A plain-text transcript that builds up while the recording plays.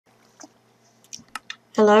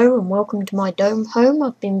Hello and welcome to my dome home.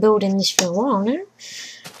 I've been building this for a while now.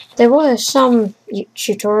 There were some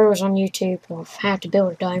tutorials on YouTube of how to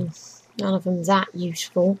build a dome. None of them that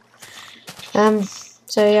useful.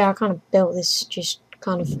 So yeah, I kind of built this just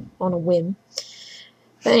kind of on a whim.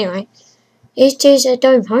 But anyway, it is a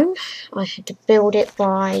dome home. I had to build it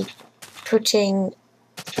by putting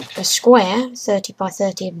a square, 30 by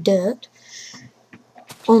 30 of dirt,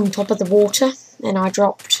 on top of the water. Then I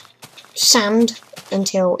dropped sand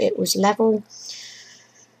until it was level,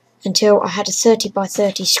 until I had a 30 by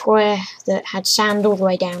 30 square that had sand all the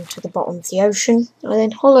way down to the bottom of the ocean. I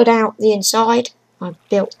then hollowed out the inside. I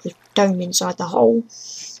built the dome inside the hole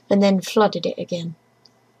and then flooded it again.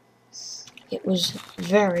 It was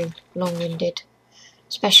very long-winded,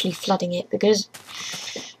 especially flooding it, because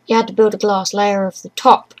you had to build a glass layer of the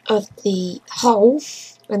top of the hole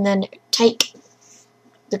and then take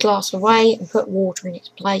the glass away and put water in its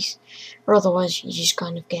place, or otherwise you just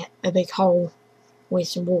kind of get a big hole with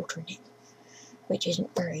some water in it, which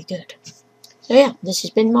isn't very good. So yeah, this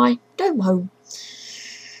has been my dome home.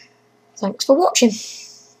 Thanks for watching.